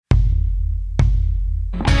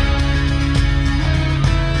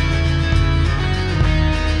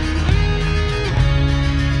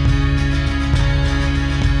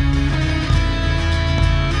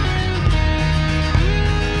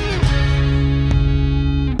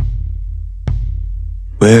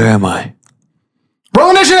Where am I?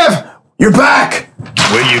 Roll initiative! You're back!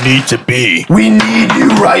 Where you need to be. We need you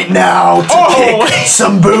right now to kick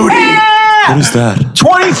some booty. What is that?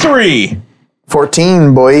 23.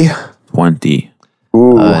 14, boy. 20.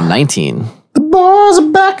 19. The boys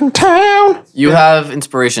are back in town. You have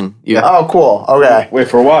inspiration. Oh, cool. Okay. Wait,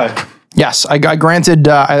 for why? Yes, I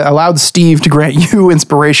allowed Steve to grant you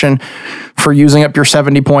inspiration for using up your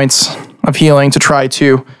 70 points of healing to try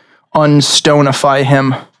to unstonify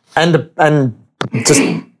him. And just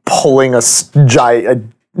pulling a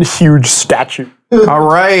huge statue. All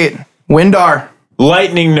right, Windar.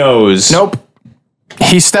 Lightning nose. Nope.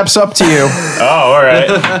 He steps up to you. Oh, all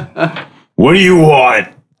right. What do you want?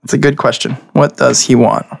 That's a good question. What does he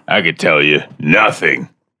want? I could tell you nothing.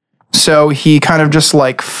 So he kind of just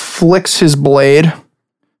like flicks his blade,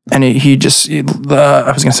 and I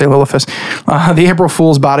was gonna say Lilithus. The April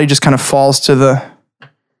Fool's body just kind of falls to the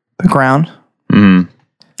ground. And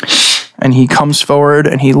he comes forward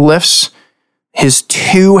and he lifts his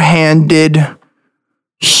two-handed,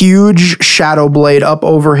 huge shadow blade up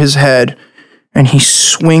over his head, and he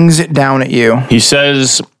swings it down at you. He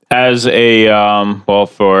says, as a,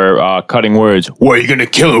 for cutting words, what, are you going to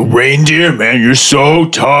kill a reindeer? Man, you're so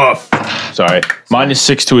tough. Sorry.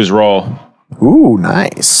 -6 to his roll. Ooh,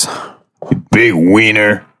 nice. You big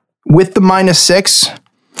wiener. With the -6,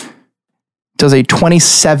 does a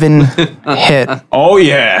 27 hit. Oh,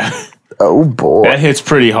 yeah. Oh, boy. That hits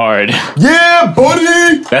pretty hard. Yeah,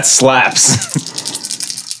 buddy! That slaps.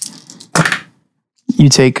 You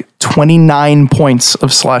take 29 points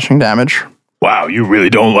of slashing damage. Wow, you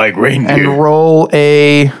really don't like reindeer. And roll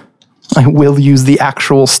I will use the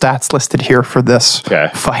actual stats listed here for this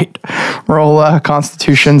fight. Roll a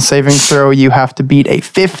Constitution saving throw. You have to beat a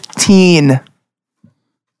 15.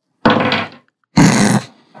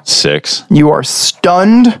 6. You are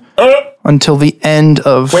stunned until the end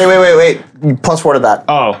of... Wait. You +4 to that.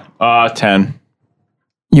 Oh, 10.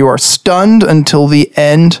 You are stunned until the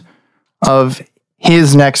end of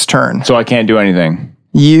his next turn. So I can't do anything.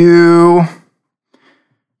 You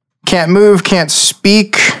can't move, can't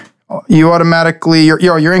speak. You automatically...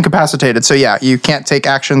 You're incapacitated. So yeah, you can't take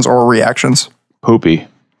actions or reactions. Poopy.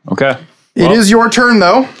 Okay. It is your turn,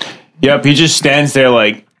 though. Yep, he just stands there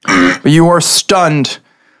like... You are stunned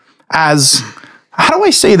as... How do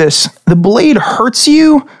I say this? The blade hurts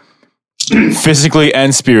you... physically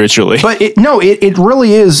and spiritually. But it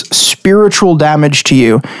really is spiritual damage to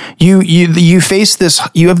you. You face this,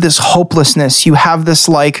 you have this hopelessness. You have this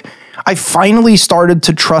like, I finally started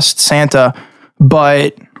to trust Santa,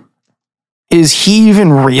 but is he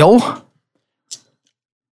even real?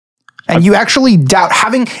 And you actually doubt,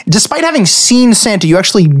 despite having seen Santa, you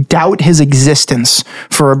actually doubt his existence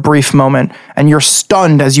for a brief moment. And you're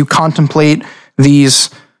stunned as you contemplate these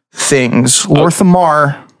things.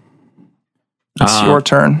 Lorthamar, it's your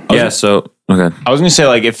turn. Yeah, so, okay. I was going to say,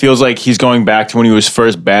 like, it feels like he's going back to when he was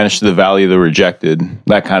first banished to the Valley of the Rejected,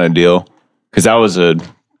 that kind of deal. Because that wasn't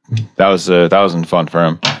fun for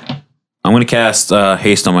him. I'm going to cast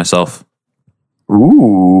Haste on myself.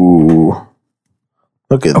 Ooh.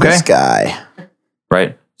 Look at this guy.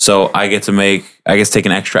 Right? So I get to take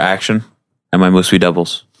an extra action, and my move speed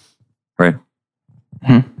doubles. Right?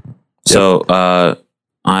 So,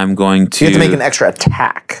 I'm going to... You have to make an extra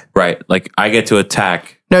attack. Right. Like, I get to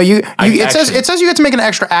attack. No, it says you get to make an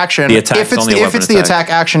extra action. The attack if is only a weapon it's the attack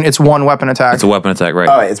action, it's one weapon attack. It's a weapon attack, right?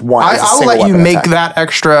 Oh, it's one. I'll let you make that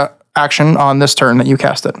extra action on this turn that you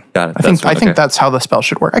cast it. Got it. I think that's how the spell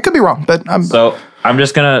should work. I could be wrong, but So, I'm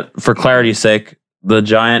just going to, for clarity's sake, the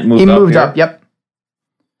giant moved he up moved here. up, yep.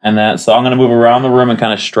 And so I'm going to move around the room and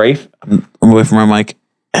kind of strafe. I'm away from my mic.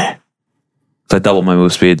 So I doubled my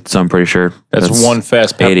move speed, so I'm pretty sure. That's one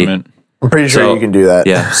fast peppermint. 80. I'm pretty sure you can do that.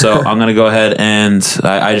 Yeah, so I'm going to go ahead and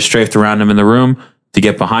I just strafed around him in the room to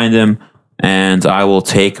get behind him, and I will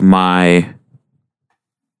take my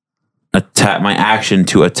action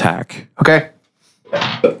to attack. Okay.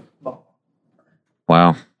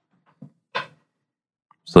 Wow.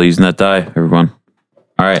 Still using that die, everyone.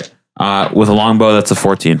 All right. With a longbow, that's a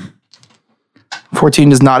 14. 14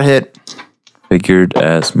 does not hit. Figured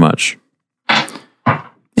as much.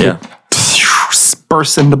 Yeah.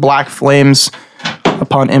 Bursts into black flames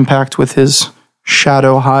upon impact with his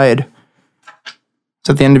shadow hide. Is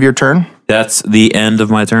that the end of your turn? That's the end of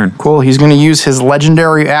my turn. Cool. He's going to use his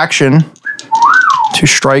legendary action to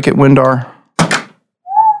strike at Windar.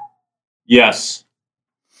 Yes.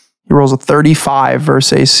 He rolls a 35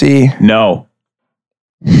 versus AC. No.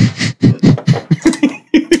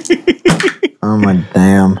 Oh my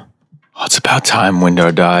damn. Oh, it's about time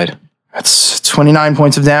Windar died. That's 29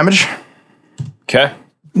 points of damage. Okay.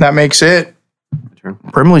 That makes it turn.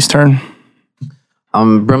 Brimley's turn.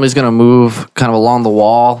 Brimley's gonna move kind of along the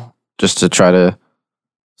wall just to try to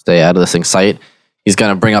stay out of this thing's sight. He's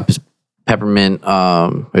gonna bring up his peppermint,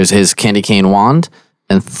 his candy cane wand,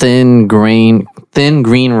 and thin green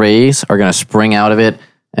rays are gonna spring out of it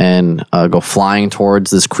and go flying towards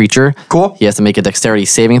this creature. Cool. He has to make a dexterity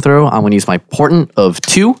saving throw. I'm gonna use my portent of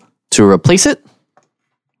 2 to replace it.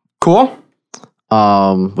 Cool.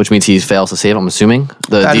 Which means he fails to save, I'm assuming.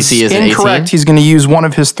 The That DC is an 18. incorrect. He's going to use one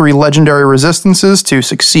of his 3 legendary resistances to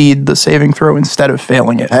succeed the saving throw instead of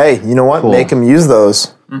failing it. Hey, you know what? Cool. Make him use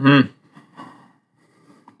those. If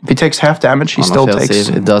he takes half damage, he On a still failed takes.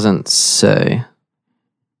 save, it doesn't say.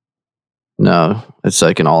 No, it's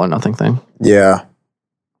like an all or nothing thing. Yeah.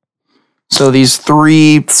 So these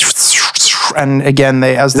 3, and again,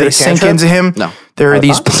 as they it a sink cantrip? into him, No. there are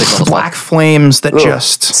these Sixth level black flames that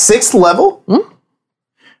just, 6th level?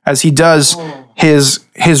 as he does, his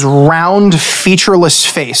round, featureless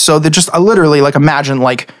face. So they just literally, like, imagine,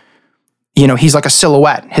 like, you know, he's like a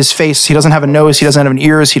silhouette. His face, he doesn't have a nose, he doesn't have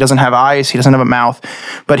ears, he doesn't have eyes, he doesn't have a mouth.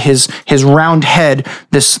 But his round head,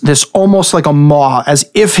 this almost like a maw, as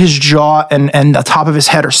if his jaw and the top of his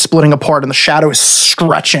head are splitting apart and the shadow is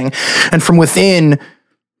stretching. And from within,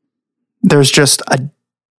 there's just a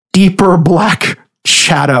deeper black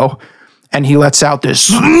shadow. And he lets out this...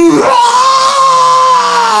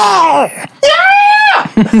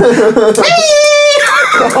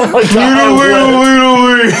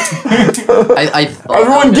 I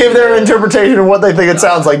Everyone give their interpretation of what they think it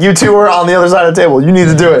sounds like. You two are on the other side of the table. You need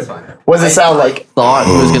to do it. What does it sound like? thought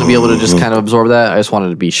he was going to be able to just kind of absorb that. I just wanted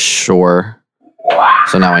to be sure.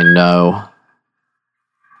 So now I know.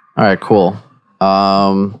 All right, cool.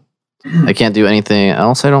 I can't do anything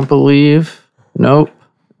else, I don't believe. Nope.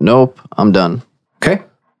 I'm done. Okay.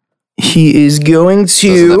 He is going So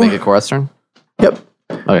does that to... make it Korath's turn? Yep.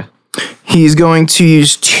 Okay. He's going to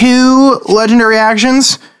use 2 legendary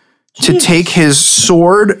actions to take his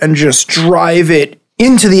sword and just drive it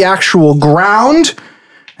into the actual ground.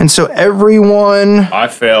 And so everyone, I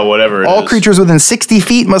fail whatever it all is. creatures within 60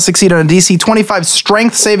 feet must succeed on a DC 25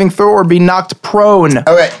 strength saving throw or be knocked prone.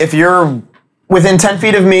 Okay, if you're within 10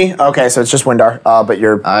 feet of me, okay, so it's just Windar, but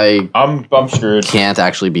you're... I I'm screwed. can't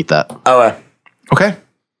actually beat that. Okay. Okay.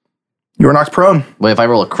 You are knocked prone. Wait, if I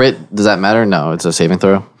roll a crit, does that matter? No, it's a saving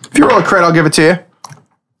throw. If you roll a crit, I'll give it to you.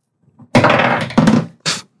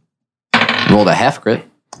 Rolled a half crit.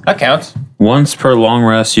 That counts. Once per long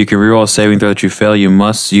rest, you can reroll a saving throw that you fail. You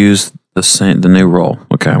must use the new roll.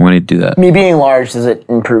 Okay, I'm going to do that. Me being large, does it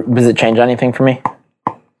improve? Does it change anything for me?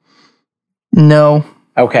 No.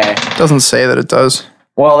 Okay. Doesn't say that it does.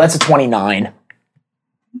 Well, that's a 29.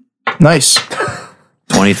 Nice.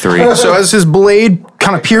 23. So as his blade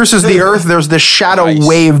kind of pierces the earth, there's this shadow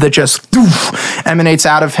wave that just emanates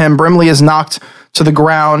out of him. Brimley is knocked to the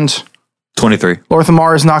ground. 23.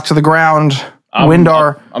 Lorthamar is knocked to the ground.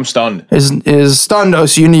 Windar I'm stunned. is stunned. Oh,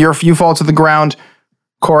 so you fall to the ground.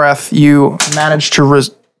 Korath, you manage to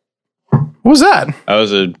What was that? That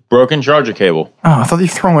was a broken charger cable. Oh, I thought you were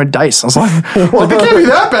throwing a dice. I was like, well, it can't be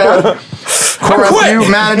that bad. Korath, you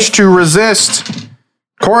managed to resist.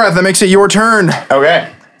 Korath, that makes it your turn.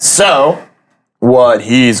 Okay. So, what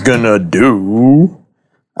he's gonna do...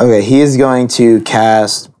 Okay, he is going to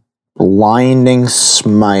cast Blinding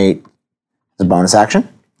Smite as a bonus action.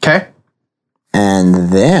 Okay.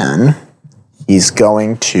 And then he's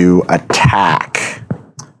going to attack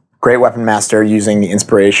Great Weapon Master using the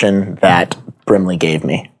inspiration that Brimley gave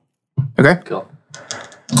me. Okay. Cool.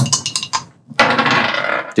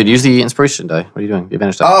 Dude, use the inspiration die. What are you doing? The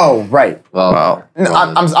advantage die. Oh, right. Well, No,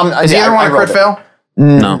 I'm, Is either one a crit fail?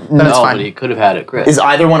 No. Then it's no, fine. but he could have had a crit. Is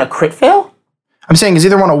either one a crit fail? I'm saying is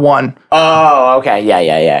either one a 1. Oh, okay. Yeah.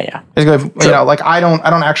 It's good. You know, like I don't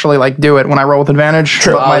actually like do it when I roll with advantage.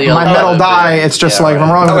 True. But my Oh, my yeah, metal yeah, die, yeah, it's just yeah, like if I'm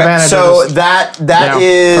right. rolling with Okay, advantage. so I just, that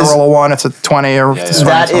is if I roll a 1, it's a 20 or it's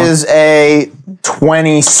that fine. is a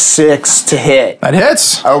 26 to hit. That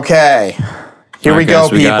hits. Okay. Here we Alright, go,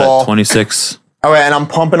 guys, we got it. people. 26. Okay, and I'm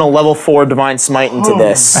pumping a level 4 Divine Smite into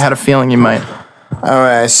this. I had a feeling you might.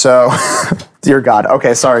 Okay, so dear God.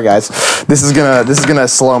 Okay, sorry guys. This is gonna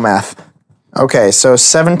slow math. Okay, so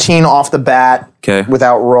 17 off the bat. Okay.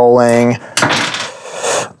 Without rolling.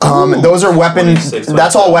 Those are weapon.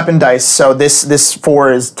 That's all weapon dice. So this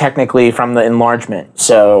 4 is technically from the enlargement.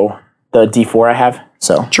 So the D4 I have.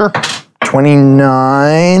 So Sure.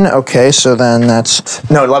 29. Okay, so then that's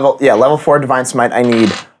level 4 Divine Smite. I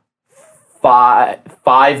need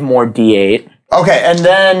five more D8. Okay, and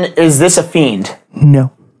then is this a fiend?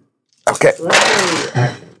 No. Okay.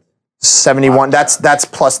 71. That's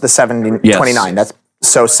plus the 70. Yes. 29. That's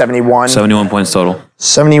So 71. 71 points total.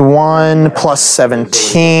 71 plus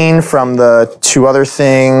 17 from the two other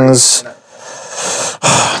things.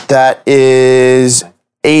 That is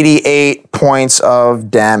 88 points of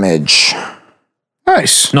damage.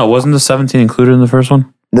 Nice. No, wasn't the 17 included in the first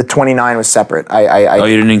one? The 29 was separate. Oh,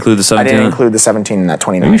 you didn't include the 17? I didn't include the 17 in that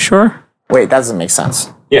 29. Are you sure? Wait, that doesn't make sense.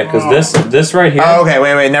 Yeah, because this right here. Oh, okay,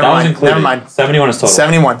 wait, never that was mind. included. Never mind. 71 is total.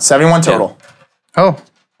 71 total. Oh,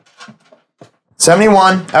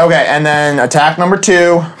 71. Okay, and then attack number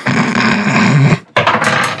 2.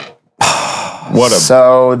 What a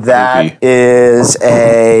So that Creepy. is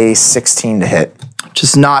a 16 to hit.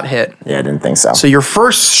 just not hit. Yeah, I didn't think so. So your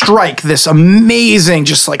first strike, this amazing,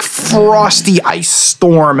 just like frosty ice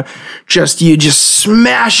storm, you just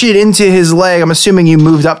smash it into his leg. I'm assuming you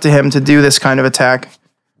moved up to him to do this kind of attack.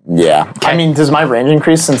 Yeah. I mean, does my range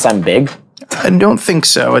increase since I'm big? I don't think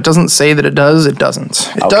so. It doesn't say that it does. It doesn't.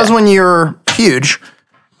 It does when you're huge.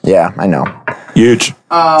 Yeah, I know. huge.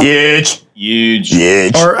 Huge.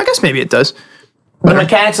 Huge. Or I guess maybe it does. The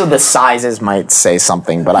mechanics of the sizes might say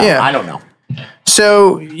something, but Yeah. I don't know.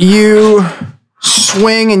 So you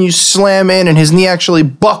swing and you slam in, and his knee actually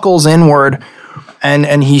buckles inward,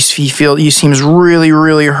 and he seems really,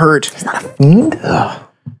 really hurt.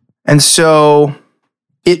 And so,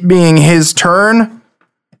 it being his turn,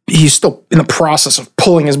 he's still in the process of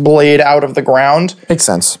pulling his blade out of the ground. Makes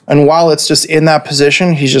sense. And while it's just in that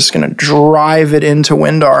position, he's just gonna drive it into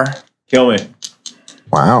Windar. Kill me.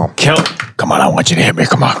 Wow. Kill. Come on, I want you to hit me.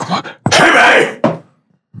 Come on. Hit me!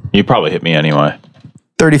 You probably hit me anyway.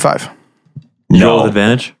 35. You roll with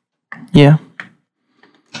advantage? Yeah.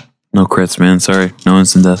 No crits, man. Sorry. No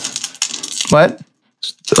instant death. What?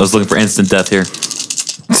 I was looking for instant death here.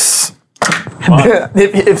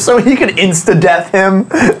 If so, he could insta-death him,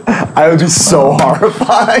 I would be so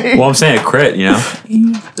horrified. Well, I'm saying a crit, you know?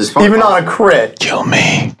 Even on a crit. Kill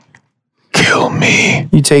me. Kill me.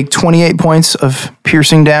 You take 28 points of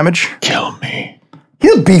piercing damage. Kill me.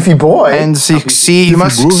 He's a beefy boy. And you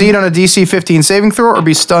must succeed on a DC 15 saving throw or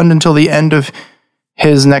be stunned until the end of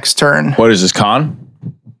his next turn. What is this, con?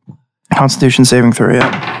 Constitution saving throw,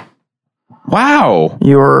 yeah. Wow.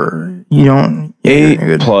 You're 8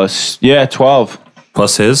 good. plus, 12.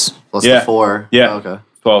 Plus his? Plus Yeah. the 4. Yeah. Oh, okay.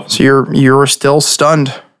 12. So you're still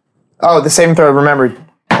stunned. Oh, the saving throw, remember,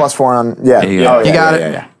 +4 on, yeah. you go. Oh, yeah, You got yeah,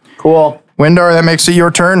 it. Yeah. Cool. Windar, that makes it your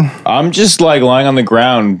turn. I'm just like lying on the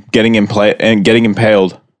ground, getting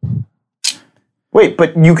impaled. Wait,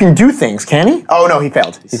 but you can do things, can he? Oh, no, he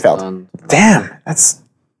failed. He failed. Stunned. Damn, that's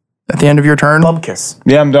At the end of your turn, bubkiss.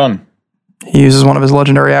 Yeah, I'm done. he uses one of his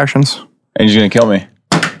legendary actions. And he's gonna kill me.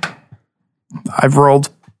 I've rolled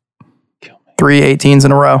 3 18s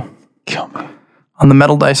in a row Kill me. on the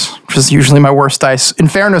metal dice, which is usually my worst dice. In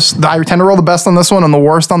fairness, I tend to roll the best on this one and the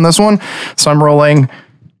worst on this one, so I'm rolling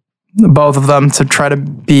both of them to try to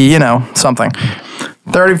be, something.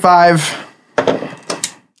 35.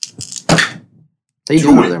 How you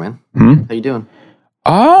doing over there, man? How you doing?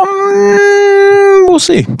 We'll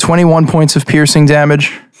see. 21 points of piercing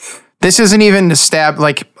damage. This isn't even a stab,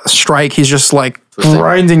 like a strike. He's just like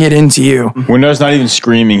grinding it into you. Window's not even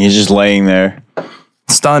screaming. He's just laying there.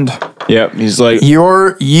 Stunned. Yep. He's like,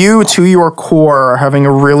 You to your core are having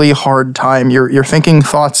a really hard time. You're thinking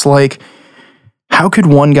thoughts like, how could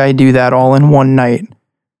one guy do that all in one night?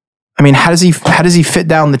 I mean, how does he fit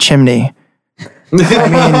down the chimney?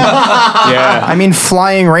 yeah. I mean,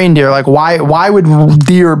 flying reindeer. Like, why would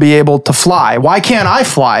deer be able to fly? Why can't I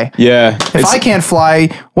fly? Yeah. If I can't fly,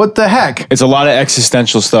 what the heck? It's a lot of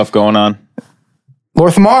existential stuff going on.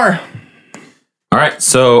 Lorthamar. All right,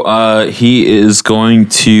 so he is going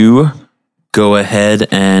to go ahead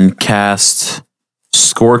and cast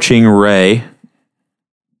Scorching Ray.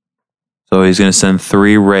 So he's going to send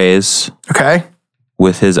 3 rays Okay.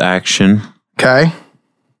 with his action Okay.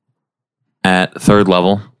 at 3rd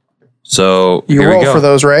level. So You here we roll go. for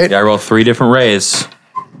those, right? Yeah, I roll 3 different rays.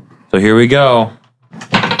 So here we go.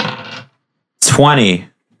 20,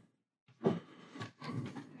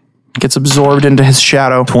 Gets absorbed into his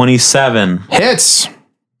shadow. 27, Hits.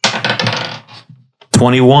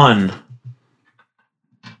 21.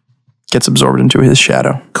 Gets absorbed into his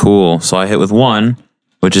shadow. Cool. So I hit with 1,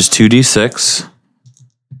 which is 2d6.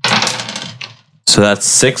 So that's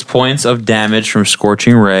 6 points of damage from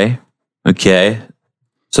Scorching Ray. Okay.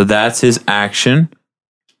 So that's his action.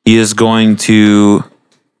 He is going to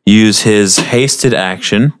use his hasted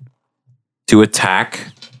action to attack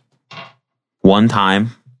 1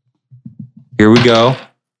 time. Here we go.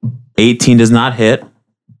 18 does not hit.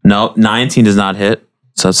 No, 19 does not hit.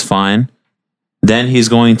 So that's fine. Then he's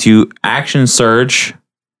going to action surge.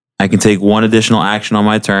 I can take 1 additional action on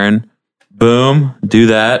my turn. Boom. Do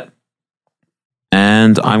that.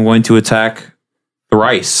 And I'm going to attack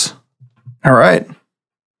thrice. All right.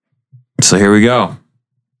 So here we go.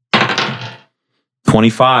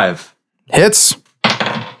 25. Hits.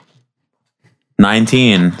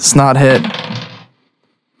 19. It's not hit.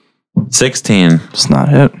 16. It's not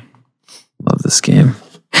hit. Love this game.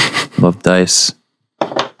 Love dice.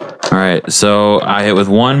 All right. So I hit with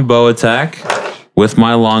one bow attack with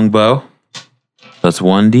my longbow. That's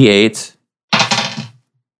 1d8.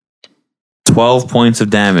 12 points of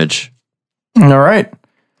damage. All right.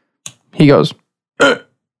 He goes.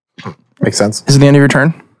 Makes sense. Is it the end of your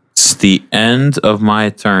turn? It's the end of my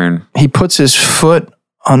turn. He puts his foot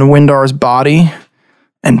on Windar's body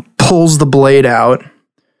and pulls the blade out,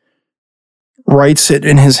 writes it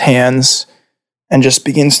in his hands, and just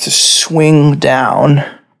begins to swing down.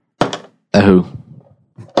 At who?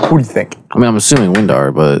 Who do you think? I mean, I'm assuming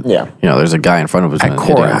Windar, but Yeah. there's a guy in front of us. At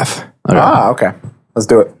Korath. Okay. Ah, okay. Let's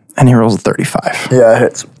do it. And he rolls a 35. Yeah, it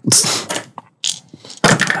hits.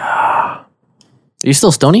 Are you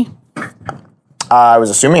still stony? I was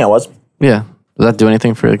assuming I was. Yeah. Does that do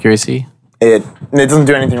anything for your AC? It doesn't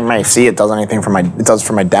do anything for my AC. It does anything for it does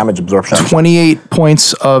for my damage absorption. 28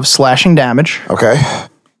 points of slashing damage. Okay.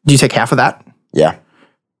 Do you take half of that? Yeah.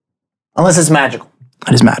 Unless it's magical.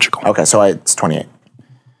 That is magical. Okay, so it's 28.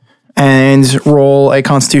 And roll a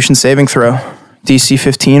Constitution saving throw. DC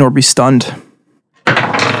 15 or be stunned.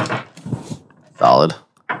 Solid.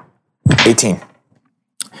 18.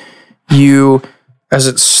 You, as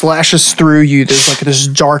it slashes through you, there's like this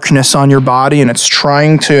darkness on your body, and it's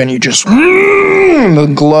trying to, and you just,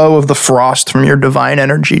 the glow of the frost from your divine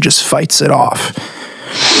energy just fights it off.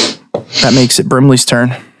 That makes it Brimley's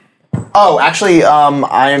turn. Oh, actually,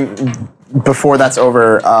 before that's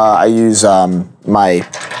over, I use my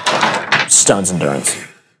Stone's Endurance.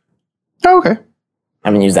 Oh, okay. I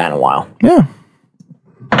haven't used that in a while. Yeah.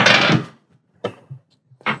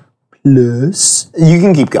 Plus, you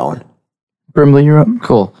can keep going. Brimley, you're up.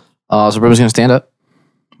 Cool. So Brimley's going to stand up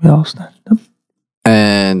We all stand up.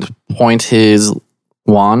 and point his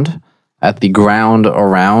wand at the ground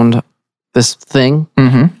around this thing.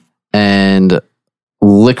 Mm-hmm. And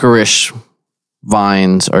licorice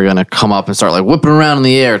vines are going to come up and start like whipping around in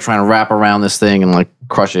the air, trying to wrap around this thing and like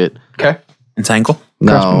crush it. Okay. Entangle?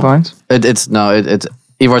 Grasping No, vines? it's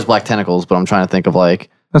Ivar's black tentacles, but I'm trying to think of like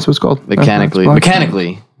That's what it's called.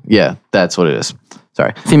 mechanically. Yeah, that's what it is.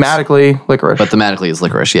 Sorry. Thematically, licorice. But thematically is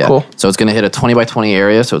licorice, yeah. Cool. So it's going to hit a 20 by 20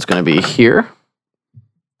 area, so it's going to be here.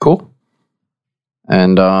 Cool.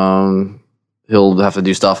 And he'll have to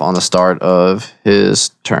do stuff on the start of his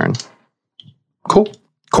turn. Cool.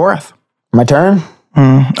 Korath. My turn?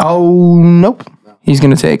 Oh, nope. He's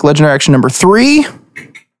going to take legendary action number 3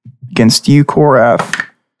 against you, Korath.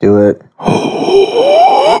 Do it.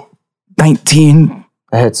 19.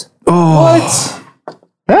 It hits. Oh.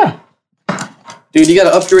 Yeah. Dude, you got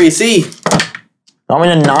to up your AC. Want me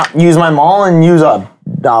to not use my maul and use a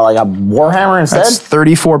warhammer instead? That's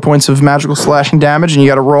 34 points of magical slashing damage, and you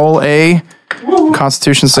got to roll a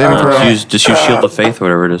Constitution saving throw. Just use Shield of Faith,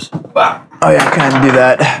 whatever it is. Oh yeah, I can do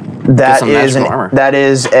that. some magical armor. That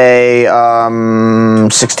is a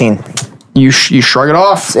 16. You shrug it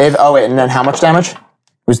off. Save. Oh wait, and then how much damage? It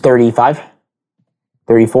was 35?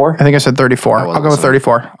 34? I think I said 34. I'll go with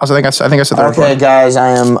 34. I think I said 34. Okay, guys, I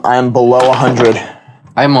am below 100.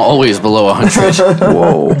 I'm always below 100.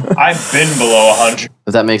 Whoa. I've been below 100.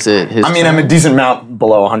 But that makes it his I mean, I'm a decent amount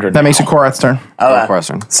below 100. That makes it Korath's turn.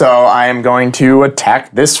 question. So I am going to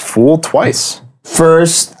attack this fool twice.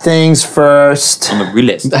 First things first. On the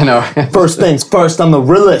relist. I know. First things first on the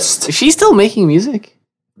realist. Is she still making music?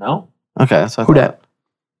 No? Okay, that's what I Who thought. dat?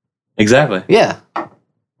 Exactly. Yeah. All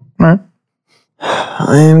right.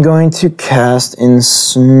 I am going to cast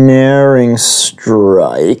Ensnaring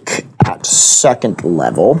Strike at 2nd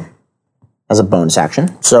level as a bonus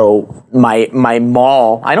action. So my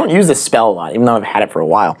maul, I don't use this spell a lot, even though I've had it for a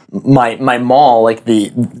while. My maul, like the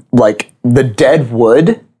dead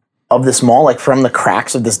wood of this maul, like from the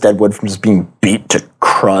cracks of this dead wood from just being beat to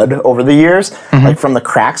crud over the years, like from the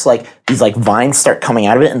cracks, like these like vines start coming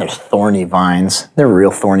out of it, and they're thorny vines. They're real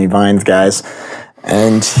thorny vines, guys.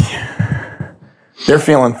 And they're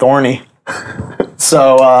feeling thorny.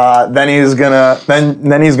 So then he's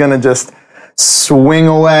gonna just swing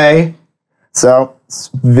away. So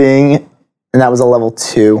swing, and that was a level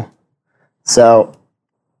 2. So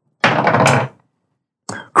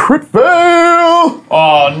crit fail.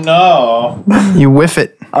 Oh no. You whiff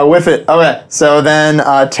it. I whiff it. Okay. So then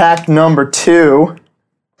attack number 2.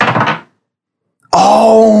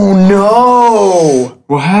 Oh no!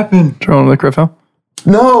 What happened? Throw him the Griffo.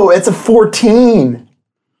 No, it's a 14.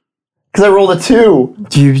 Because I rolled a 2.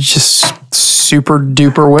 You just super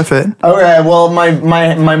duper with it. Okay, well,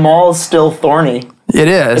 my maul is still thorny. It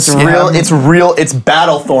is. It's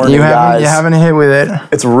battle thorny, You guys. haven't hit with it.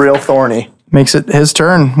 It's real thorny. Makes it his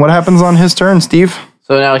turn. What happens on his turn, Steve?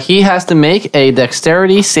 So now he has to make a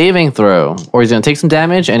dexterity saving throw, or he's going to take some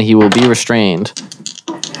damage and he will be restrained.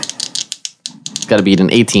 Got to beat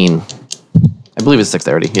an 18. I believe it's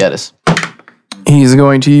dexterity. Yeah, it is. He's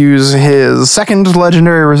going to use his second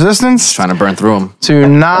legendary resistance Trying to burn through him. to That's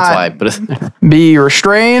why not I put it there. be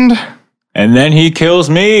restrained, And then he kills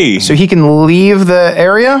me. so he can leave the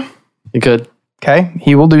area. You could. Okay,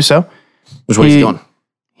 he will do so. Which way is he He- going?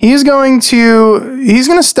 He's going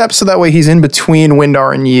to step so that way he's in between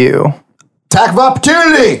Windar and you. Attack of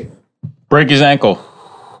opportunity. Break his ankle.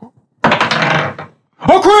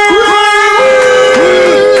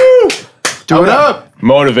 Do it up.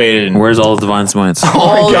 Motivated. Where's all the divine smites?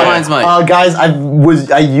 All the Divine Smite. Guys,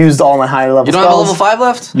 I used all my higher level You don't have a spells. level 5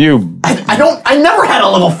 left? You I never had a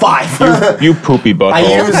level 5. you poopy butthole.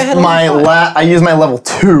 I used my level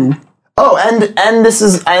 2. Oh,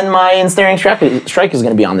 and my ensnaring strike is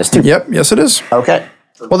going to be on this too. Yep. Yes, it is. Okay.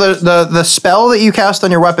 Well, the spell that you cast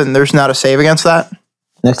on your weapon, there's not a save against that.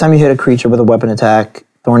 Next time you hit a creature with a weapon attack,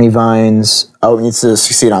 thorny vines. Oh, it needs to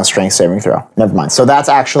succeed on a strength saving throw. Never mind. So that's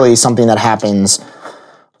actually something that happens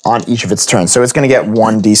on each of its turns. So it's going to get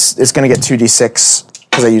It's going to get 2d6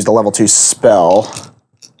 because I used a level 2 spell.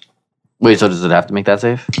 Wait, so does it have to make that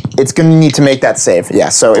save? It's going to need to make that save. Yeah.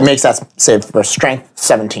 So it makes that save for strength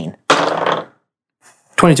 17.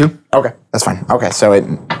 22. Okay, that's fine. Okay, so it.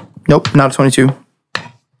 Nope, not a 22.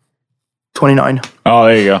 29. Oh,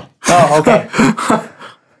 there you go. Oh, okay.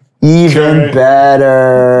 Even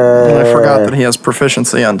better. I forgot that he has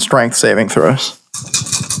proficiency on strength saving throws.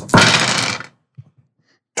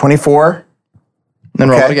 24, Then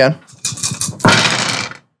roll it Okay. again.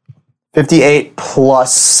 58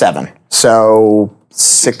 plus 7. So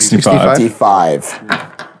 65. 65.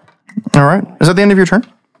 All right. Is that the end of your turn?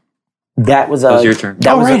 That was your turn.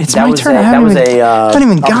 That was It's that my was turn. I that was haven't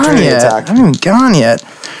even gone opportunity yet. attack. I haven't even gone yet.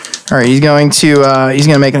 All right, he's going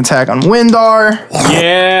to make an attack on Windar.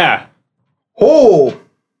 Yeah. Oh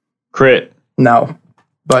Crit. no,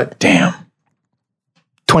 but Damn.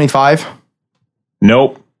 25.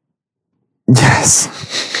 Nope. Yes.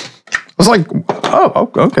 I was like,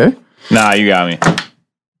 oh, okay. Nah, you got me.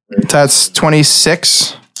 That's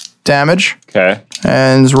 26 damage. Okay.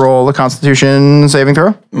 And roll the Constitution saving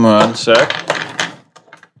throw. 1 sec.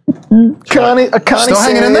 Connie Still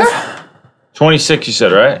hanging in there? 26, you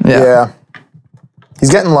said, right? Yeah.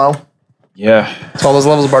 He's getting low. Yeah. It's all those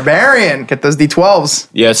levels of Barbarian. Get those D12s.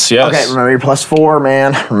 Yes. Okay, remember your +4,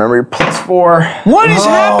 man. Remember your +4. What is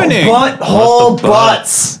happening? Butthole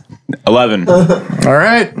butts. 11. All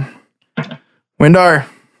right. Windar,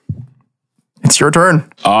 it's your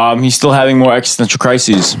turn. He's still having more existential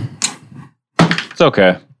crises. It's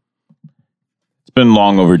okay. It's been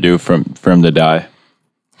long overdue for him to die.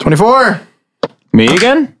 24. Me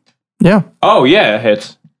again? Yeah. Oh yeah, it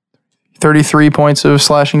hits. 33 points of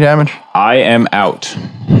slashing damage. I am out.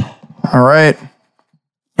 All right.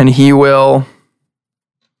 And he will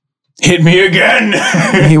Hit me again.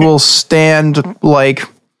 he will stand like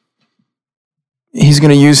he's going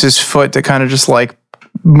to use his foot to kind of just like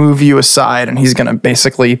move you aside, and he's going to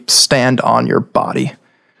basically stand on your body.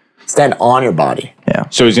 Stand on your body.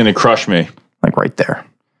 So he's gonna crush me. Like right there.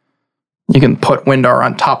 You can put Windar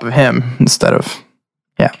on top of him instead of,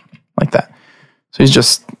 like that. So he's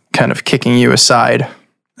just kind of kicking you aside,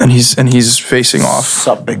 and he's facing off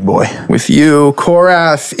Sup, big boy. with you.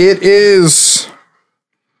 Korath, it is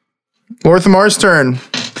Lorthamar's turn.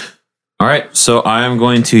 All right, so I am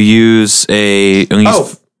going to use a.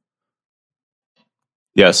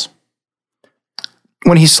 Yes.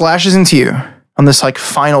 When he slashes into you on this like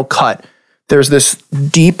final cut, there's this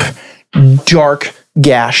deep, dark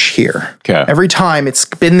gash here. Okay. Every time it's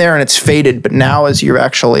been there and it's faded, but now as you've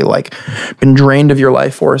actually like been drained of your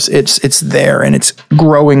life force, it's there and it's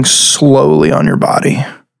growing slowly on your body.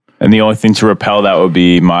 And the only thing to repel that would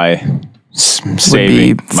be my Would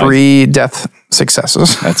saving. be 3 death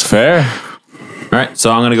successes. That's fair. All right,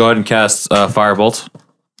 so I'm going to go ahead and cast Firebolt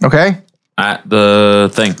Okay. at the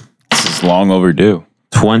thing. This is long overdue.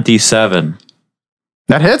 27.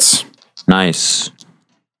 That hits. Nice.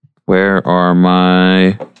 Where are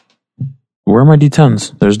my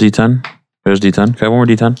D10s? There's D10. There's D10. Can I have one more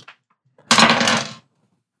D10?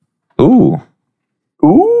 Ooh.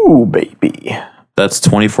 Ooh, baby. That's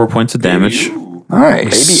 24 points of damage.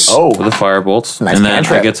 Nice. Baby, oh. With the firebolts. Nice and then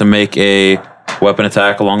cantrip. I get to make a weapon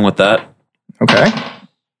attack along with that. Okay.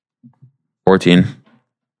 14.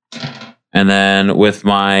 And then with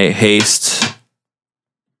my haste,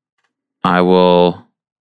 I will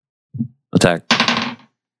attack.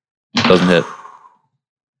 Doesn't hit.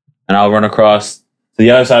 And I'll run across to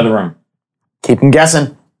the other side of the room. Keep him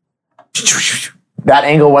guessing. That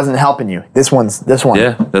angle wasn't helping you. This one.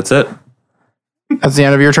 Yeah, that's it. That's the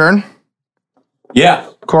end of your turn. Yeah.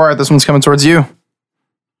 Korath, this one's coming towards you.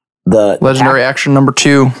 The Legendary action number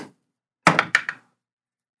 2.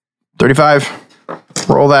 35.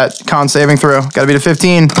 Roll that con saving throw. Got to beat a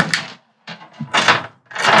 15.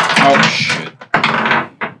 Oh, shit.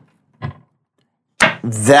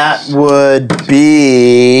 That would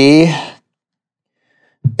be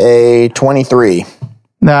a 23.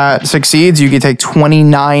 That succeeds. You can take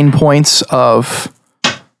 29 points of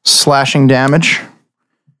slashing damage.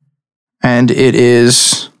 And it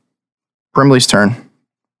is Brimley's turn.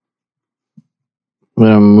 I'm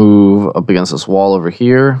going to move up against this wall over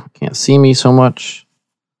here. Can't see me so much.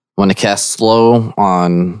 I'm going to cast Slow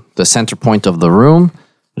on the center point of the room,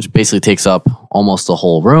 which basically takes up almost the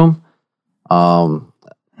whole room.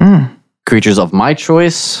 Creatures of my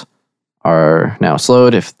choice are now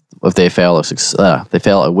slowed if they fail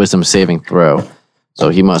a Wisdom saving throw. So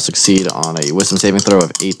he must succeed on a Wisdom saving throw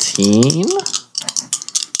of 18.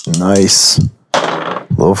 Nice.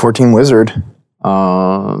 Level 14 wizard.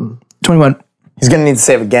 21. He's going to need to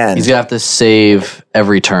save again. He's gonna have to save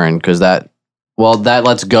every turn because that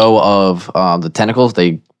lets go of the tentacles.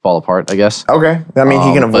 They fall apart, I guess. Okay. I mean,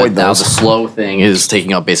 he can avoid Now those. the slow thing is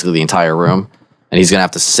taking up basically the entire room, and he's gonna have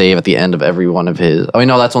to save at the end of every one of his. Oh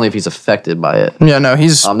no, that's only if he's affected by it. Yeah, no,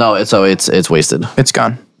 he's No, it's wasted. it's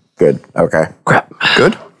gone. Good. Okay. Crap.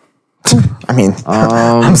 Good. I mean,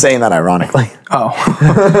 I'm saying that ironically. Oh.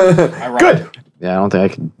 Good. Yeah, I don't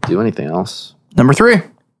think I can do anything else. Number 3.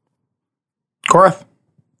 Korath.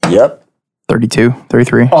 Yep. 32,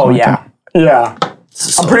 33. Oh, something like yeah. that. Yeah.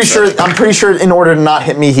 So I'm pretty sure in order to not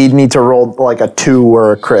hit me, he'd need to roll like a 2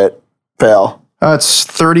 or a crit fail. That's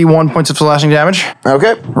 31 points of slashing damage.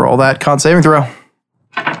 Okay. Roll that con saving throw.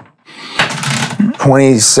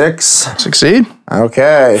 26. Succeed.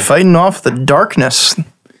 Okay. Fighting off the darkness.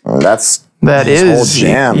 That's That his is. whole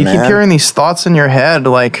jam, you man. keep hearing these thoughts in your head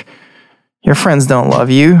like, your friends don't love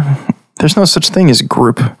you. There's no such thing as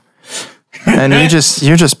group. And you're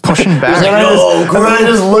just pushing back. And then I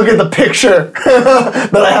just look at the picture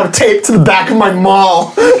that I have taped to the back of my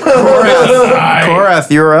mall. Korath,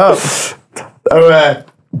 you're up. Okay.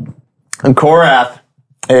 And Korath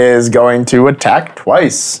is going to attack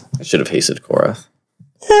twice. I should have hasted Korath.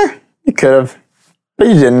 You could have, but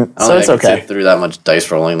you didn't, I don't so it's think I could okay. sit through that much dice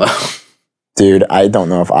rolling though. Dude, I don't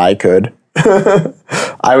know if I could.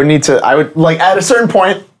 I would like at a certain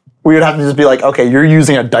point, we would have to just be like, okay, you're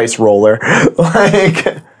using a dice roller.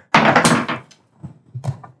 Like,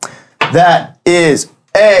 that is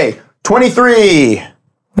a 23.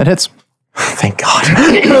 That hits. Thank God.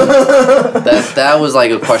 That was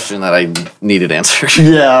like a question that I needed answered.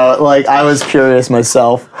 Yeah, like I was curious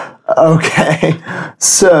myself. Okay,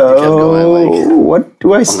 so going, like, what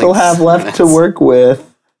do I still have left to minutes. work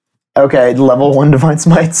with? Okay, level 1 divine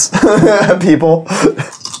smites, people.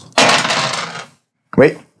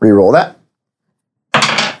 Wait, re-roll that.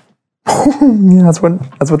 Yeah, that's what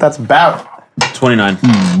that's about. 29.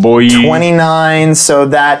 Boy. 29, so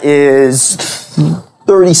that is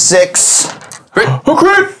 36. Oh,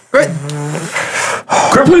 crit!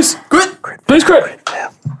 Crit, please! Crit! Please, crit!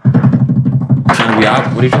 What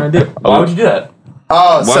are you trying to do? Why would you do that?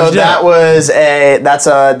 Oh, Why'd so you do that was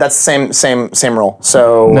that's same roll.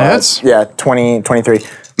 So That's- yeah, 23.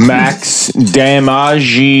 Max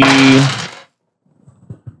damage. Wait.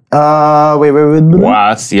 Wow,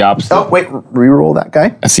 that's the opposite. Oh, wait, re-roll that guy.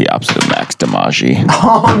 That's the opposite of max damage.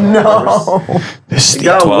 Oh no. This is the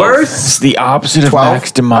got 12. worse? It's the opposite of 12?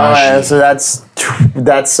 max damage. So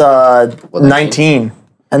that's 19.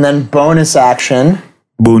 And then bonus action.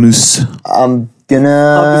 Bonus. I'm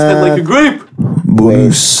gonna Like a grape.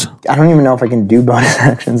 Bonus. I don't even know if I can do bonus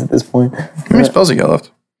actions at this point. How many spells you got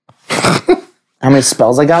left? How many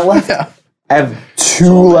spells I got left? Yeah. I have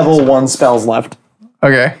 2 level 1 spells left.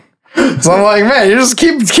 Okay. So I'm like, man, you just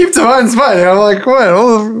keep divine smite. I'm like, what?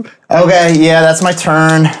 Okay, yeah, that's my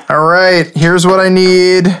turn. All right, here's what I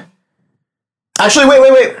need. Actually,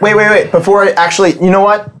 wait. Before I actually, you know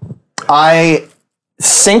what? I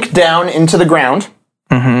sink down into the ground.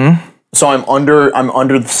 Mm-hmm. So I'm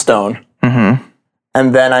under the stone. Mm-hmm.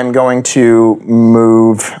 And then I'm going to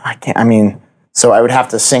move. So I would have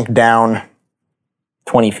to sink down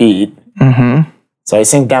 20 feet. Mm-hmm. So I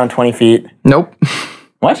sink down 20 feet. Nope.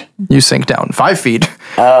 What? You sink down 5 feet.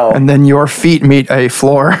 Oh. And then your feet meet a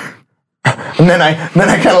floor. And then I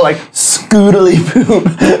kind of like scootily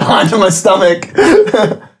poop onto my stomach.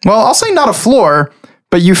 Well, I'll say not a floor,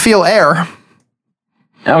 but you feel air.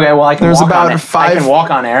 Okay, well I can There's walk about on it. I 5 can walk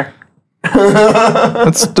on air.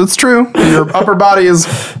 That's true. Your upper body is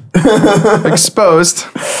exposed.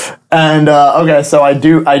 And okay, so I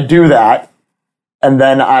do that, and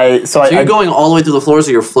then So you're going all the way through the floor,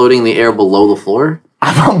 so you're floating in the air below the floor?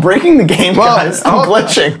 I'm breaking the game, guys. I'm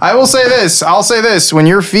glitching. I will say this. I'll say this. When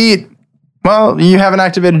your feet, well, you haven't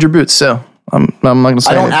activated your boots, so I'm not going to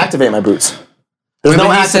say I don't anything. activate my boots. There's Wait, no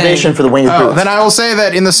but he's activation saying- for the winged boots. Then I will say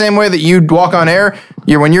that in the same way that you walk on air,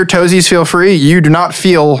 when your toesies feel free, you do not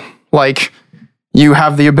feel like you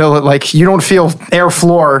have the ability, like you don't feel air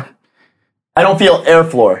floor. I don't feel air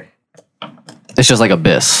floor. It's just like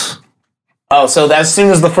abyss. Oh, so as soon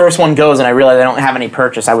as the first one goes and I realize I don't have any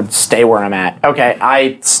purchase, I would stay where I'm at. Okay,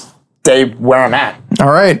 I stay where I'm at.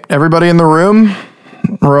 All right, everybody in the room,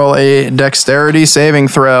 roll a dexterity saving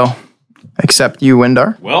throw, except you,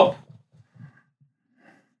 Windar. Well,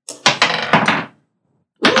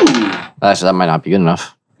 Actually, that might not be good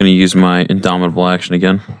enough. Gonna use my indomitable action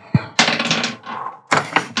again.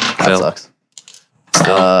 That Fail. sucks.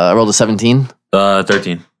 I rolled a 17.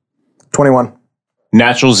 13. 21.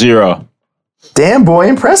 natural 0. Damn, boy,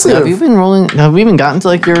 impressive. Have you been rolling? Have we even gotten to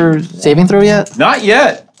like your saving throw yet? Not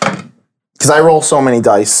yet. Because I roll so many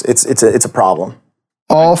dice, it's a problem.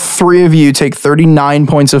 All 3 of you take 39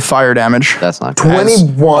 points of fire damage. That's not good.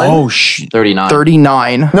 21. Oh, shit. 39.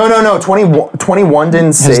 39. No. 21 didn't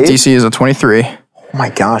His save. DC is a 23. Oh my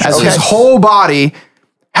gosh. As Okay. his whole body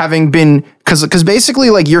having been, because basically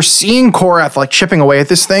like you're seeing Korath like chipping away at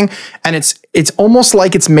this thing, and it's almost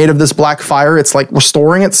like it's made of this black fire. It's like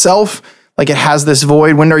restoring itself. Like it has this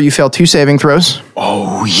void. Windar, you fail 2 saving throws.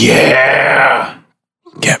 Oh, yeah.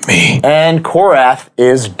 Get me. And Korath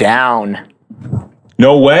is down.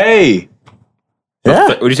 No way.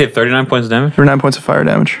 Yeah. Would you say 39 points of damage? 39 points of fire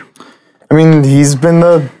damage. I mean, he's been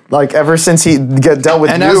ever since he dealt with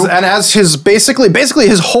And you. as his basically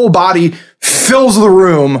his whole body fills the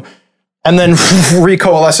room and then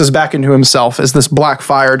recoalesces back into himself as this black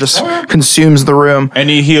fire just consumes the room. And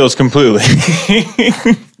he heals completely.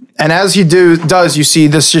 And as he does, you see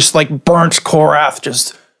this just like burnt Korath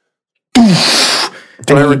just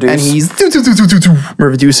and he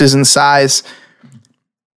reduces in size.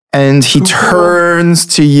 And he turns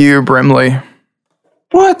to you, Brimley.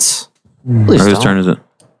 What? Or whose turn is it?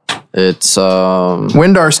 It's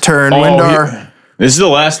Windar's turn. Oh, Windar, This is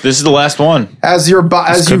the last one. as could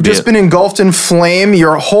you've be just it. been engulfed in flame,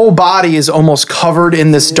 your whole body is almost covered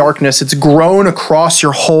in this darkness. It's grown across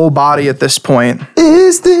your whole body at this point.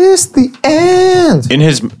 Is this the end?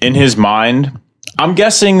 In his mind, I'm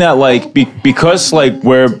guessing that like because like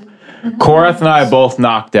we're Korath and I are both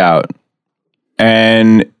knocked out,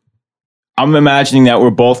 and I'm imagining that we're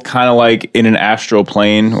both kind of like in an astral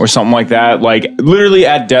plane or something like that, like literally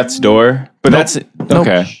at death's door. But that's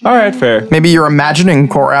okay. All right, fair. Maybe you're imagining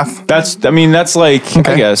Korath. That's like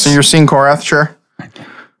I guess. So you're seeing Korath, sure.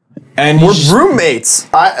 and he's, Roommates.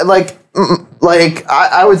 I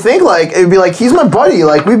would think like it'd be like he's my buddy.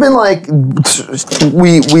 Like we've been like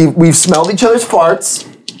we've smelled each other's farts.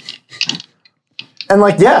 And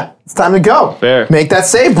like, yeah, it's time to go. Fair. Make that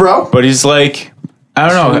save, bro. but he's like I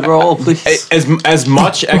don't know. roll, please. As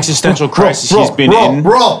much existential crisis he's been in,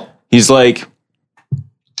 Roll. he's like,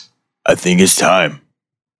 I think it's time.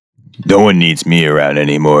 No one needs me around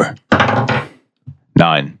anymore.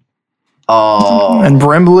 9. Oh, And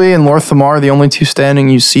Brimley and Lorthamar are the only 2 standing.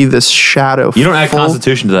 You see this shadow. You don't add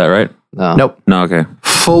Constitution to that, right? no. Nope. No, okay.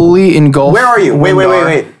 Fully engulfed. Where are you? Wait.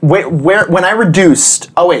 Windar. Where? When I reduced?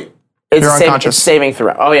 Oh wait, it's You're unconscious. It's saving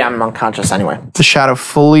throw. Oh yeah, I'm unconscious anyway. The shadow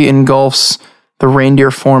fully engulfs the reindeer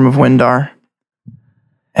form of Windar.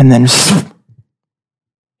 And then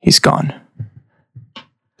he's gone.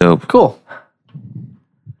 Dope. Cool.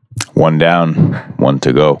 1 down, 1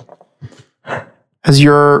 to go. As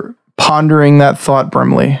you're pondering that thought,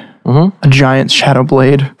 Brimley, a giant shadow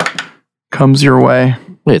blade comes your way.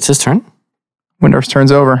 Wait, it's his turn? Windar's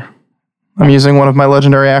turns over. I'm using one of my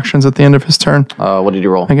legendary actions at the end of his turn. What did you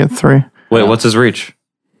roll? I get 3. Wait, what's his reach?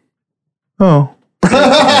 Oh.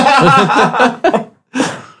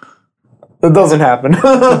 That doesn't happen.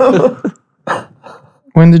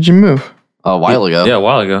 When did you move? A while ago. Yeah, a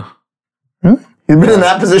while ago. He's been in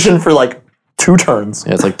that position for like 2 turns.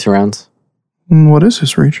 Yeah, it's like 2 rounds. What is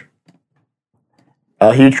his reach?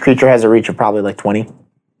 A huge creature has a reach of probably like 20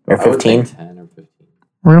 or 15. 10 or 15.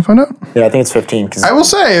 We're gonna find out. Yeah, I think it's 15. Cause I will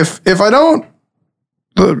say, if I don't,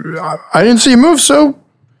 I didn't see you move. So,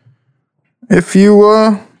 if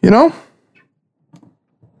you,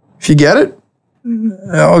 if you get it,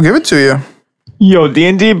 I'll give it to you. Yo,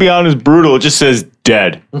 D&D Beyond is brutal. It just says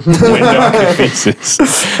dead. Window pieces.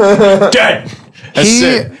 Dead. That's He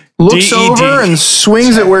it. looks DED. over and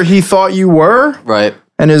swings at where he thought you were, Right.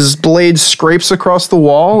 and his blade scrapes across the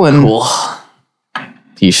wall, and Cool.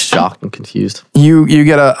 He's shocked and confused. you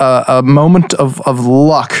get a moment of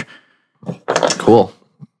luck. Cool.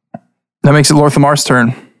 That makes it Lorthamar's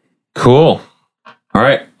turn. Cool. All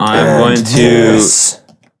right. I'm going to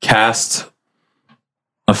cast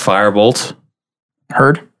a firebolt.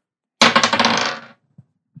 Heard?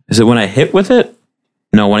 Is it when I hit with it?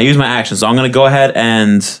 No, when I use my action. So I'm going to go ahead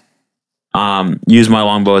and use my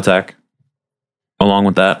longbow attack along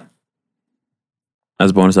with that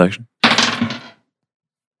as a bonus action.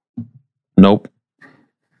 Nope.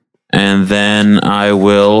 And then I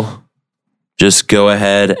will just go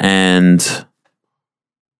ahead and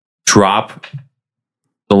drop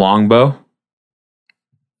the longbow,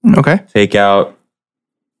 Okay. take out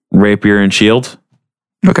rapier and shield,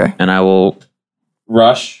 Okay. and I will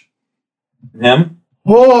rush him.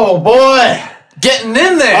 Whoa, boy! Getting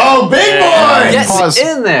in there. Oh, big boy! Getting Pause.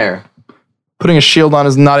 in there. Putting a shield on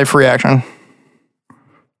is not a free action.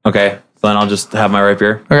 Okay, so then I'll just have my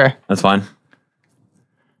rapier. Okay. That's fine.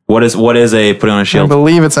 What is a putting on a I shield?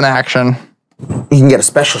 believe it's an action. You can get a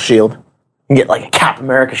special shield. You can get like a Captain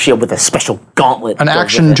America shield with a special gauntlet. An that goes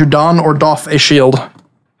action with to it. don or doff a shield.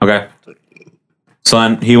 Okay. So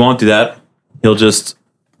then he won't do that. He'll just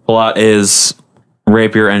pull out his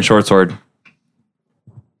rapier and short sword.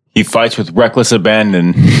 He fights with reckless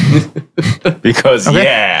abandon. Because,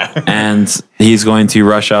 yeah. And he's going to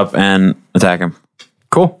rush up and attack him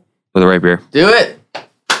Cool. with a rapier. Do it.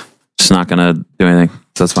 Just not gonna do anything.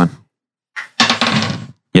 So that's fine.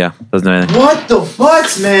 Yeah, doesn't do anything. What the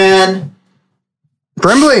butts, man?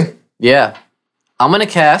 Brimley. Yeah. I'm going to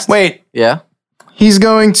cast. Wait. Yeah. He's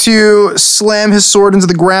going to slam his sword into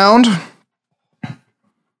the ground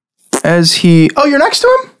as he. Oh, you're next to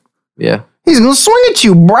him? Yeah. He's going to swing at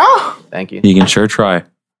you, brah. Thank you. You can sure try. I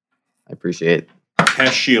appreciate it.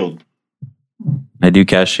 Cast shield. I do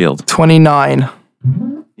cast shield. 29.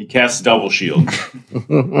 He casts double shield.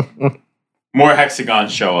 More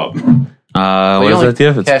hexagons show up. What You does only that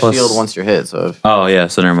do? It's cast plus- shield once you're hit, so if, Oh yeah,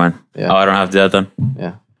 so never mind. Yeah. Oh, I don't have to do that then.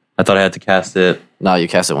 yeah. I thought I had to cast it. No, you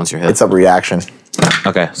cast it once you're hit. It's a reaction.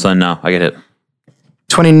 Okay, so no, I get hit.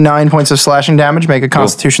 29 points of slashing damage. Make a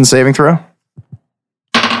constitution saving throw.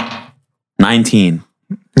 19.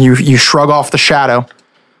 You shrug off the shadow.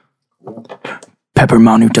 Pepper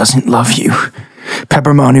Manu doesn't love you.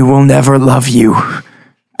 Pepper Manu will never love you.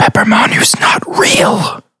 Pepper Manu's not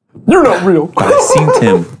real. You're not real. I seen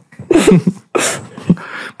him.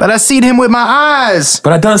 But I seen him with my eyes.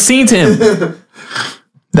 But I done seen him.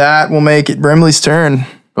 That will make it Brimley's turn.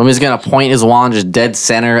 Romy's going to point his wand just dead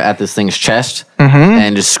center at this thing's chest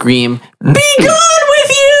and just scream, "Be gone with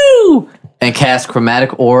you!" and cast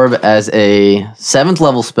Chromatic Orb as a 7th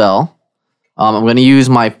level spell. I'm going to use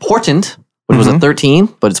my Portent, which was a 13,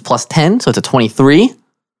 but it's plus 10, so it's a 23.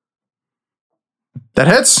 That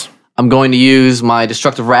hits. I'm going to use my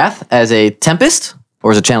Destructive Wrath as a Tempest,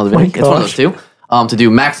 or as a Channel Divinity. It's one of those two. To do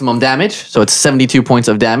maximum damage. So it's 72 points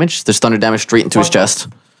of damage. There's thunder damage straight into his chest.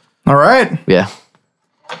 All right. Yeah.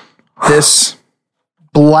 This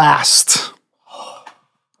blast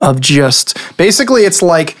of just basically it's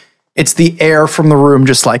the air from the room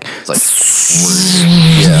just like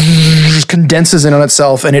just condenses in on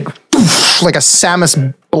itself and it like a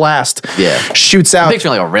Samus blast Yeah. shoots out. Picture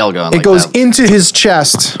like a railgun. It goes into his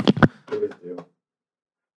chest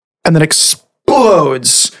and then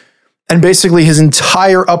explodes. And basically his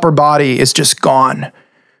entire upper body is just gone.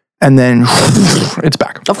 And then it's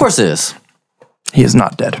back. Of course it is. He is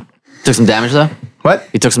not dead. Took some damage though? What?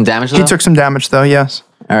 He took some damage though? He took some damage though, yes.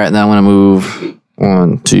 All right, now I'm going to move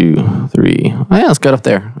 1, 2, 3. Oh, yeah, let's go up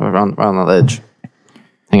there, around the ledge.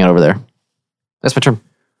 Hang out over there. That's my turn.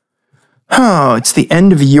 Oh, it's the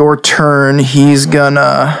end of your turn. He's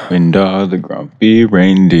gonna Winda the grumpy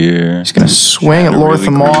reindeer. he's gonna swing at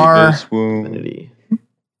Lorthamar. Infinity.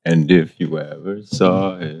 And if you ever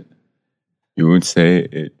saw it, you would say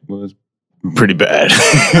it was pretty bad.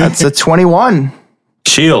 That's a 21.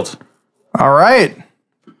 Shield. All right.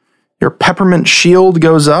 Your peppermint shield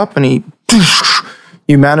goes up and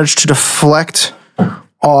you manage to deflect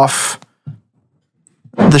off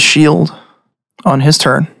the shield on his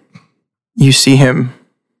turn. You see him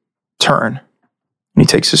turn and he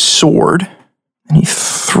takes his sword and he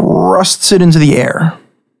thrusts it into the air.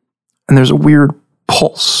 And there's a weird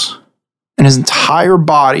pulse and his entire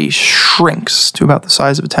body shrinks to about the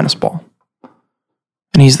size of a tennis ball.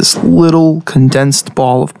 And he's this little condensed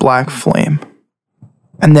ball of black flame.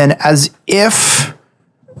 And then as if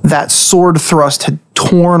that sword thrust had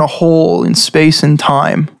torn a hole in space and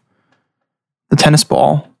time. The tennis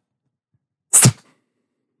ball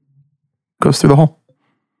goes through the hole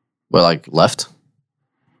Well, like left.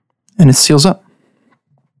 and it seals up.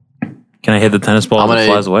 Can I hit the tennis ball as it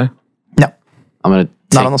flies away? No, I'm gonna not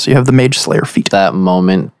take unless you have the Mage Slayer feat. that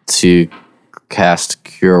moment to cast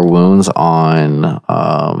Cure Wounds on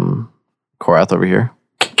Korath over here.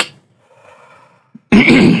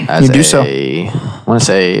 As You do so. I want to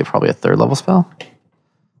say probably a 3rd level spell.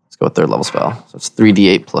 Let's go with 3rd level spell. So it's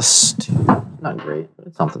 3d8 plus 2. Not great, but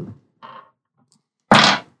it's something.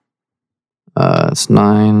 It's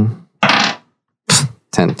 9,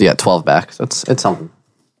 10. Yeah, 12 back. So it's something.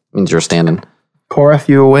 Means you're standing. Korath,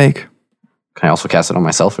 you awake. Can I also cast it on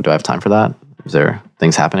myself, or do I have time for that? Is there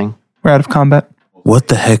things happening? We're out of combat. What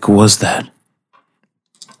the heck was that?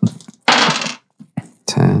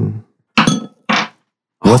 10.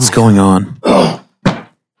 What's going on?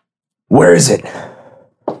 Where is it?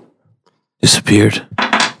 Disappeared.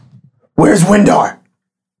 Where's Windar?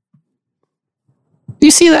 Do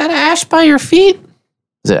you see that ash by your feet?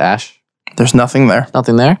 Is it ash? There's nothing there.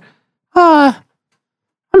 Nothing there?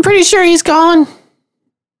 I'm pretty sure he's gone.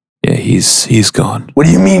 Yeah, he's gone. What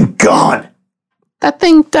do you mean gone? That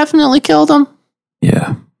thing definitely killed him.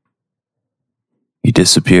 Yeah. He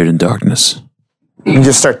disappeared in darkness. He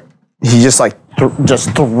just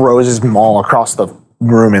throws his maul across the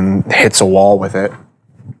room and hits a wall with it.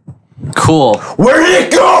 Cool. Where did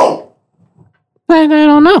it go? I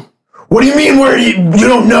don't know. What do you mean where you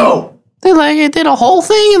don't know? It did a whole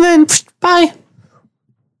thing and then bye.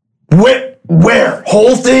 Where?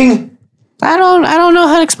 Whole thing? I don't know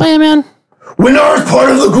how to explain it, man. Windar's part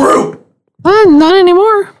of the group. Not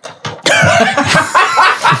anymore.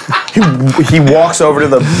 He walks over to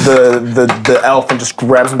the elf and just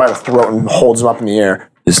grabs him by the throat and holds him up in the air.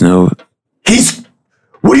 There's no.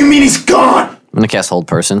 What do you mean he's gone? I'm gonna cast Hold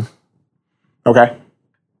Person. Okay.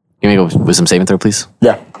 Give me a wisdom saving throw, please.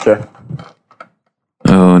 Yeah, sure.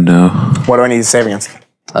 Oh no. What do I need to save against?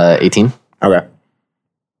 18. Okay.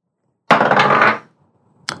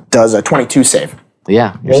 Does a 22 save?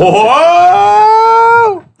 Yeah.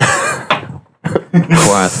 Whoa!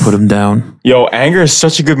 Korath, put him down. Yo, anger is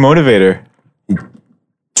such a good motivator.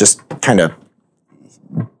 Just kind of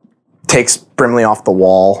takes Brimley off the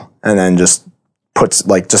wall and then just puts him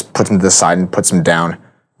to the side and puts him down.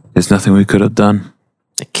 There's nothing we could have done.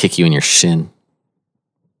 I kick you in your shin.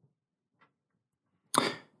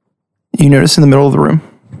 You notice in the middle of the room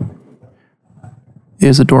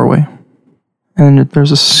is a doorway. And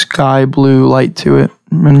there's a sky blue light to it.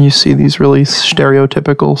 And you see these really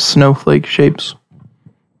stereotypical snowflake shapes.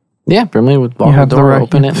 Yeah, Brimley would walk You the have the door,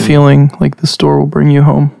 open it, and feeling like this door will bring you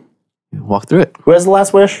home. walk through it. Who has the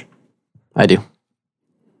last wish? I do.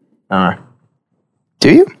 All right.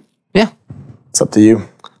 Do you? Yeah. It's up to you.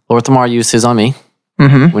 Lord Thamar used his on me.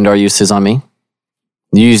 Mm-hmm. Windar used his on me.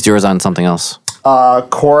 You used yours on something else.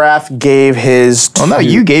 Korath gave his. Oh no,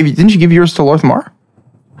 didn't you give yours to Lorthmar?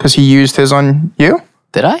 Because he used his on you?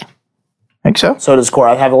 Did I? I think so. So does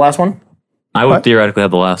Korath have the last one? I would theoretically have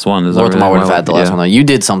the last one. Is that Lord really Thamar would why have had the last one though. You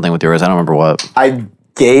did something with yours. I don't remember what.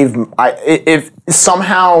 If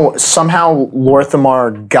somehow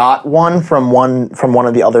Lorthamar got one from one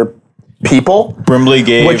of the other people. Brimley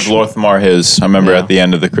gave Lorthmar his. I remember at the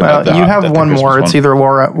end of the You have one more. It's either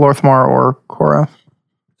Lorthmar or Korath.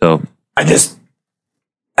 So I just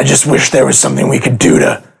wish there was something we could do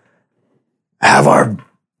to have our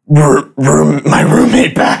my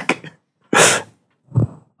roommate back.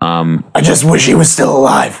 I just wish he was still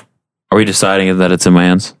alive. are we deciding that it's in my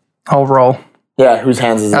hands? I'll roll. Yeah, whose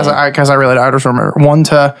hands is it? Because I just remember 1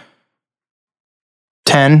 to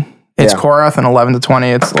 10, it's Yeah. Korath, and 11 to 20,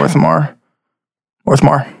 it's Lorthmar.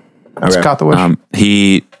 It's got the wish.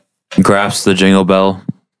 He grasps the jingle bell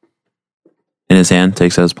in his hand,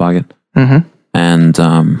 takes it out of his pocket,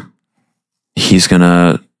 and he's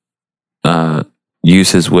gonna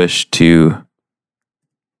use his wish to.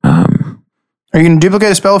 Are you going to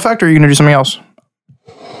duplicate a spell effect, or are you going to do something else?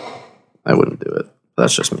 I wouldn't do it.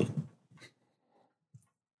 That's just me.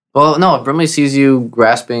 Well, no, if Brimley sees you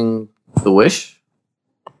grasping the wish.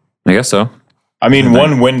 I guess so. I mean,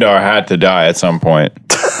 one Windar had to die at some point.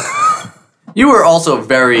 You were also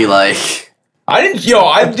very like. I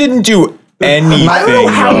didn't do anything. I don't know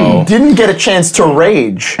how you didn't get a chance to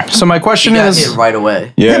rage. So my question You got is, hit right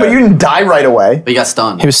away. Yeah, but you didn't die right away. But you got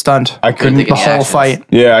stunned. he was stunned I couldn't. take the any whole actions. fight.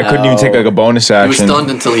 Yeah, I couldn't even take like a bonus He was action. stunned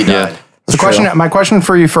until he died. My question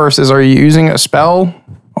for you first is, are you using a spell,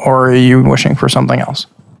 or are you wishing for something else?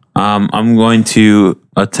 I'm going to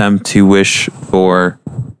attempt to wish for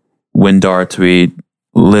Windar to be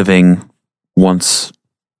living once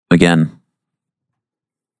again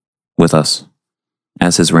with us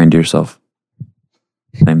as his reindeer self.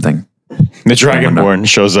 Same thing. The Dragonborn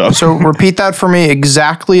shows up. So repeat that for me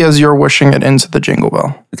exactly as you're wishing it into the jingle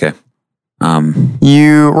bell. Okay.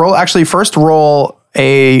 You roll, actually, first roll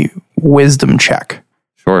a wisdom check.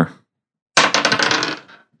 Sure.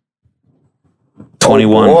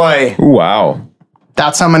 21. Boy. Ooh, wow.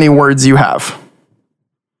 That's how many words you have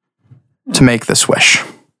to make this wish.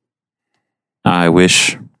 I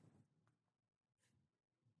wish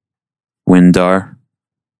Windar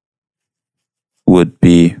would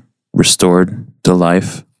be restored to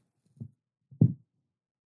life.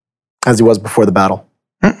 As he was before the battle.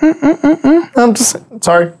 I'm just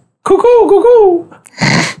sorry. Cuckoo.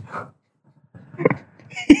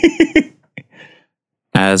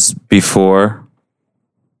 As before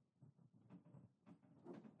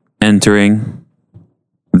entering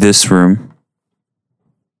this room,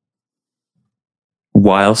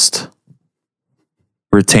 whilst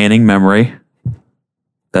retaining memory.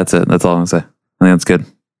 That's it. That's all I'm gonna say. I think that's good.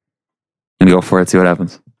 I'm gonna go for it, see what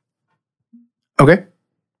happens. Okay.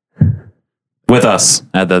 With us.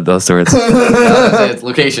 Add those two words. It's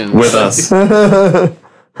location. With us.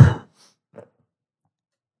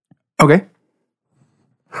 Okay.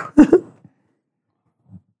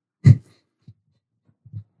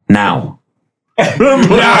 Now. I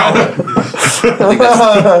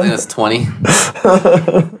think that's 20.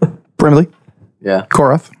 Brimley, Yeah.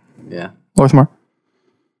 Korath, Yeah. Lorthmar.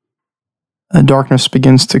 Darkness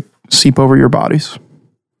begins to seep over your bodies.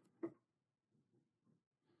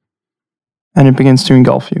 And it begins to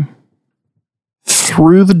engulf you.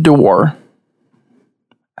 Through the door,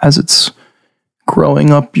 as it's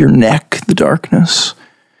growing up your neck, the darkness,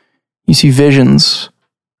 you see visions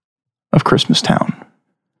of Christmas Town.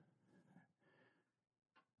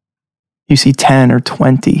 You see 10 or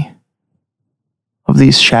 20 of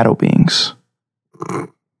these shadow beings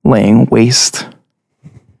laying waste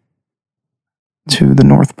to the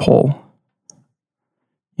North Pole.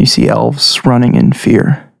 You see elves running in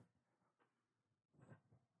fear.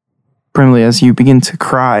 Brimley, as you begin to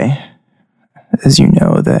cry, as you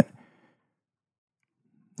know that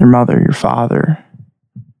your mother, your father,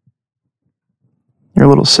 your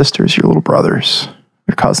little sisters, your little brothers,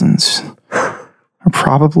 your cousins are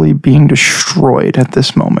probably being destroyed at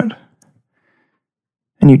this moment.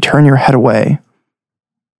 And you turn your head away.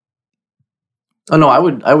 Oh no, I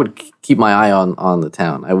would keep my eye on the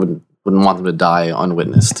town. I wouldn't want them to die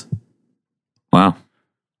unwitnessed. Wow.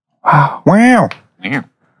 Wow.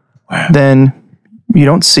 Then you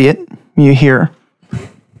don't see it. You hear,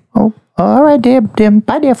 "Oh, all right,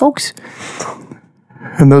 bye there, folks."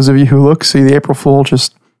 And those of you who look see the April Fool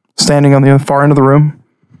just standing on the far end of the room,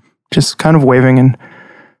 just kind of waving, and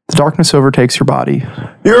the darkness overtakes your body.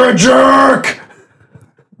 You're a jerk!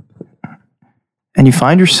 And you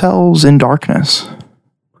find yourselves in darkness,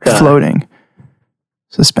 floating,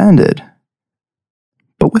 suspended,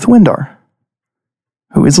 but with Windar,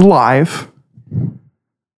 who is alive.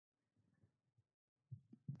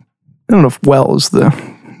 I don't know if well is the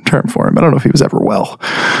term for him. I don't know if he was ever well.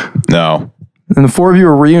 No. And the four of you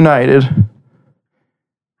are reunited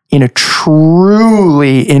in a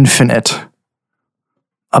truly infinite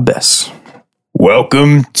abyss.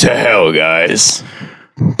 Welcome to hell, guys.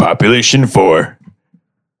 Population 4.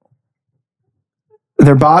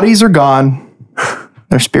 Their bodies are gone.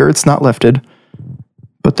 Their spirits not lifted.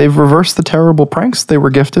 But they've reversed the terrible pranks they were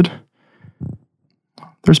gifted.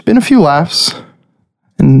 There's been a few laughs.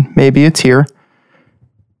 And maybe a tear.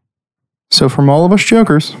 So from all of us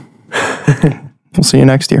jokers, we'll see you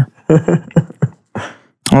next year.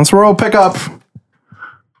 Let's roll pick up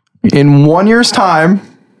in 1 year's time.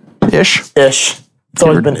 Ish. Ish. It's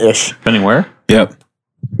always been ish. Depending where? Yep.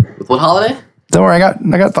 With what holiday? Don't worry,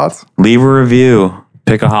 I got thoughts. Leave a review.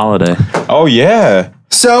 Pick a holiday. Oh, yeah.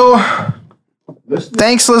 So,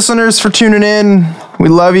 thanks listeners for tuning in. We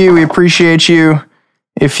love you. We appreciate you.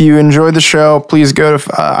 If you enjoyed the show, please go to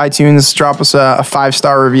iTunes, drop us a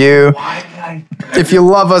 5-star review. If you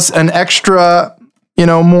love us, an extra,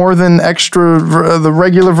 more than extra, the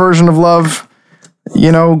regular version of love,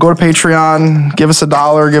 go to Patreon, give us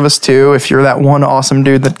 $1, give us $2. If you're that one awesome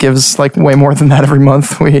dude that gives like way more than that every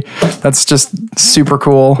month, that's just super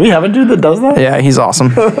cool. We have a dude that does that? Yeah, he's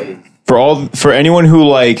awesome. For anyone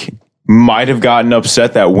who might have gotten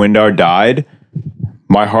upset that Windar died,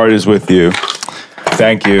 my heart is with you.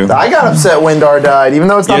 Thank you. I got upset Windar died, even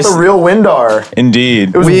though it's not Yes. the real Windar.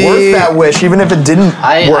 Indeed. It was worth that wish, even if it didn't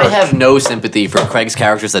I work. have no sympathy for Craig's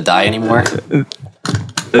characters that die anymore.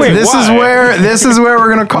 This is where we're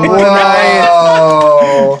gonna call it a night.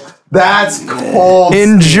 Oh, That's cold.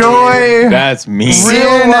 Enjoy. That's me. See you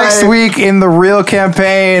Real next life. week in the real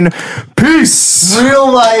campaign. Peace. Real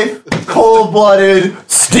life, cold-blooded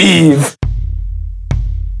Steve.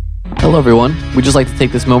 Hello, everyone. We'd just like to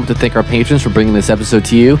take this moment to thank our patrons for bringing this episode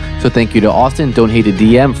to you. So thank you to Austin, Don't Hate a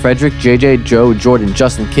DM, Frederick, JJ, Joe, Jordan,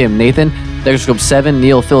 Justin, Kim, Nathan, Dexterscope 7,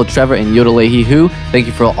 Neil, Phil, Trevor, and Yoda Leahy Who. Thank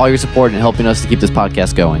you for all your support and helping us to keep this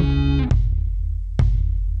podcast going.